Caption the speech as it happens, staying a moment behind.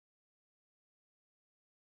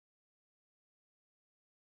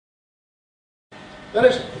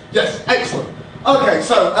Finished? Yes, excellent. Okay,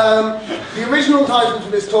 so the original title for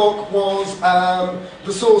this talk was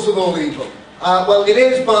The Source of All Evil. Well, it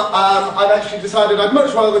is, but I've actually decided I'd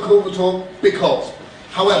much rather call the talk Because.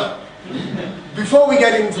 However, before we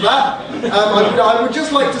get into that, I would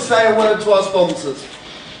just like to say a word to our sponsors.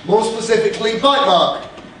 More specifically, Bytemark.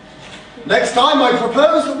 Next time, I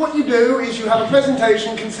propose that what you do is you have a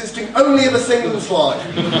presentation consisting only of a single slide.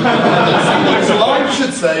 A single slide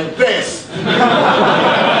should say this.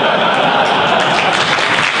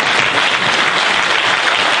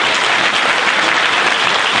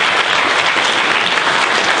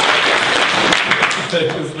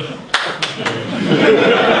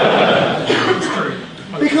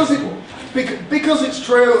 Because it's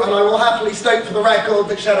true, and I will happily state for the record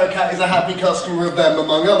that Shadowcat is a happy customer of them,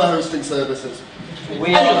 among other hosting services.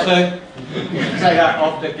 We also say that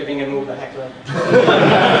after giving him all the heckler.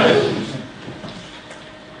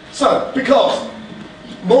 So, because,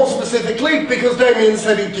 more specifically, because Damian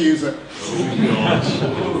said he'd use it.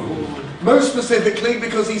 Most specifically,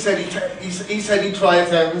 because he said he'd try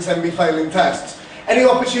it out and send me failing tests. Any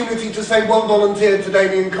opportunity to say well volunteered to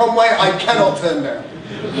Damian Conway, I cannot turn down.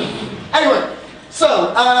 Anyway,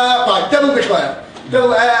 so, right, Devil Declare.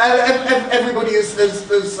 Everybody has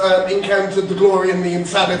encountered the glory and the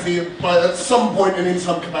insanity at some point and in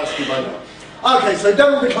some capacity by now. Okay, so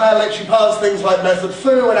Devil Declare lets you parse things like method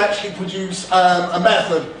foo and actually produce a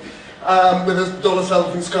method with a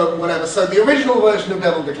 $self in scope and whatever. So the original version of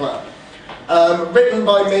Devil Declare, written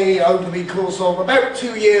by me over the course of about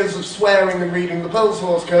 2 years of swearing and reading the Perl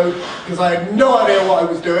source code, because I had no idea what I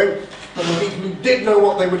was doing, and the people who did know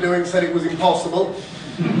what they were doing said it was impossible.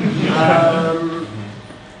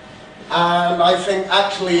 And I think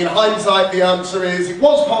actually in hindsight the answer is it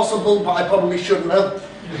was possible, but I probably shouldn't have.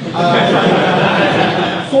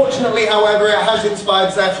 Fortunately, however, it has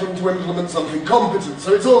inspired Zephyrin to implement something competent,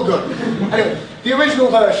 so it's all good. Anyway, the original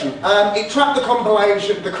version, it tracked the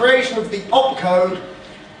compilation, the creation of the opcode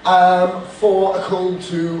for a call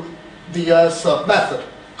to the sub method.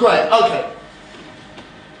 Great, okay.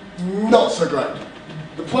 Not so great.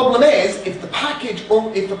 The problem is, if the package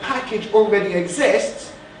already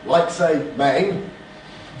exists, like say main,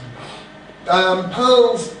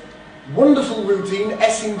 Perl's wonderful routine,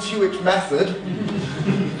 sintuit method.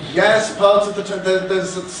 Yes, part of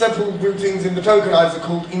there's several routines in the tokenizer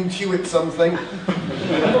called intuit something.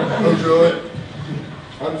 Oh joy.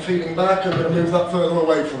 I'm feeding back, I'm going to move that further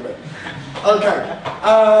away from it. Okay,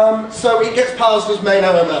 so it gets parsed as main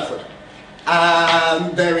error method.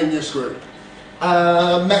 And therein you're screwed.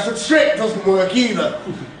 Method strict doesn't work either,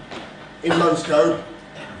 in most code.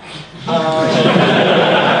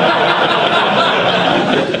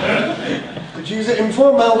 Could use it in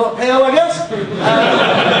formal.pl, I guess.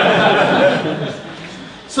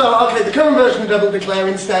 So, okay, the current version of Devil Declare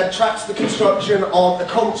instead tracks the construction of a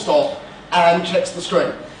const stop and checks the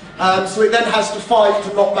string. So it then has to fight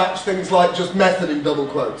to not match things like just method in double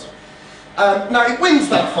quotes. Now it wins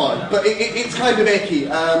that fight, but it's kind of icky,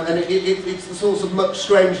 and it's the source of much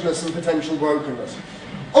strangeness and potential brokenness.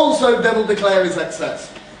 Also, Devil Declare is excess.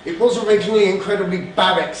 It was originally incredibly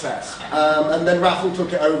bad excess, and then Raffle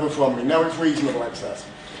took it over from me. Now it's reasonable excess.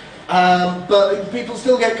 But people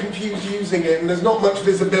still get confused using it, and there's not much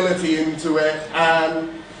visibility into it.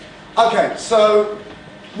 Okay, so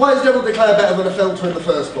why is Devil Declare better than a filter in the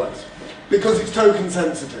first place? Because it's token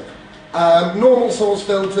sensitive. Normal source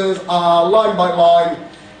filters are line by line.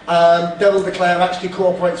 Devil Declare actually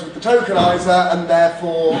cooperates with the tokenizer and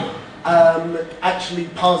therefore actually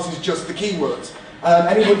parses just the keywords.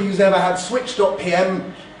 Anybody who's ever had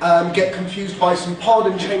switch.pm get confused by some pod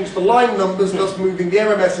and change the line numbers, thus moving the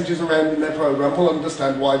error messages around in their program, will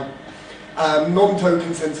understand why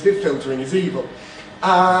non-token sensitive filtering is evil.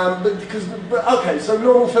 Okay, so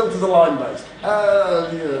normal filters are line-based.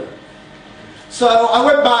 Yeah. So I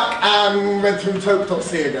went back and read through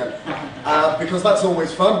toke.c again, because that's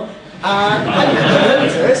always fun. And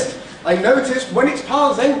I noticed when it's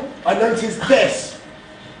parsing, I noticed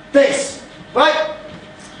this, right?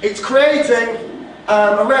 It's creating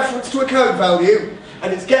a reference to a code value,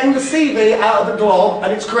 and it's getting the CV out of the glob,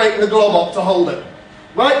 and it's creating a glob op to hold it,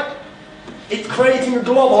 right? It's creating a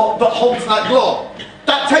glob op that holds that glob.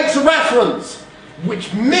 That takes a reference,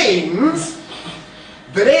 which means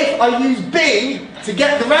that if I use B to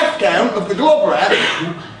get the ref count of the glob ref,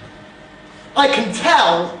 I can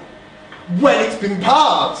tell when it's been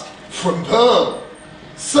parsed from Perl.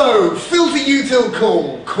 So, filter util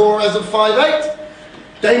call, core as of 5.8,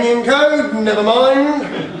 Damian code, never mind.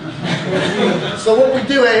 So what we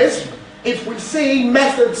do is, if we see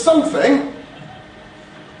method something,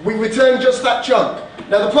 we return just that chunk.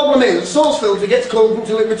 Now the problem is, the source filter gets called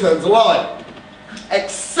until it returns a line,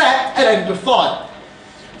 except at end of file.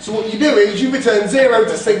 So what you do is you return 0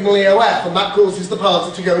 to signal EOF, and that causes the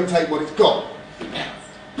parser to go and take what it's got.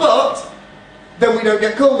 But then we don't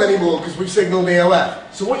get called anymore because we've signaled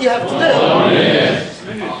EOF. So what you have to do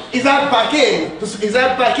is add back in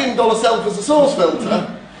 $self as a source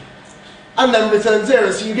filter, and then return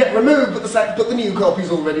 0. So you get removed, but the new copy's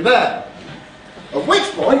already there. At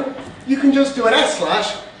which point you can just do an s/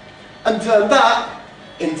 and turn that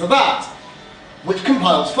into that, which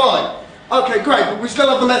compiles fine. Okay, great, but we still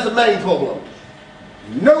have the method main problem.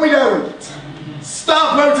 No, we don't.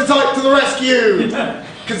 Star prototype to the rescue!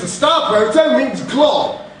 Because a star proto means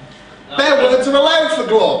glob. Bare words are allowed for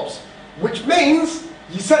globs, which means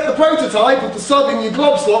you set the prototype of the sub in your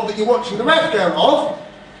glob slot that you're watching the ref count of,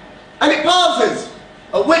 and it parses.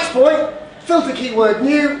 At which point, filter keyword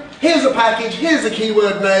new, here's a package, here's a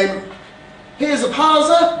keyword name, here's a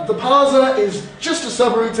parser. The parser is just a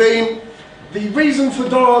subroutine. The reason for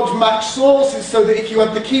dodge match source is so that if you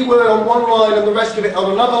have the keyword on one line and the rest of it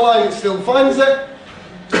on another line, it still finds it.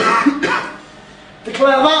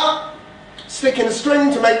 Declare that, stick in a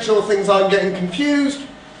string to make sure things aren't getting confused,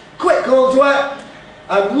 quick call to it,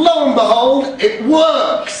 and lo and behold, it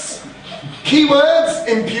works! Keywords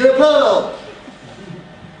in pure Perl.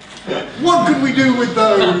 What could we do with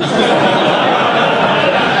those?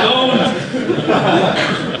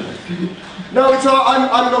 No, it's all,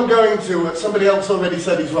 I'm not going to. Somebody else already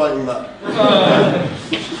said he's writing that.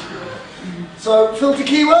 So, filter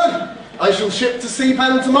keyword, I shall ship to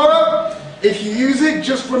CPAN tomorrow. If you use it,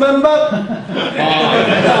 just remember. I'm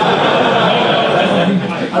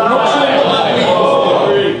not sure what that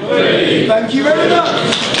means. Thank you very much.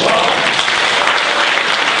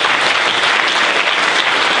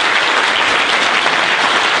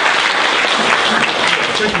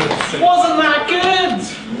 Wasn't that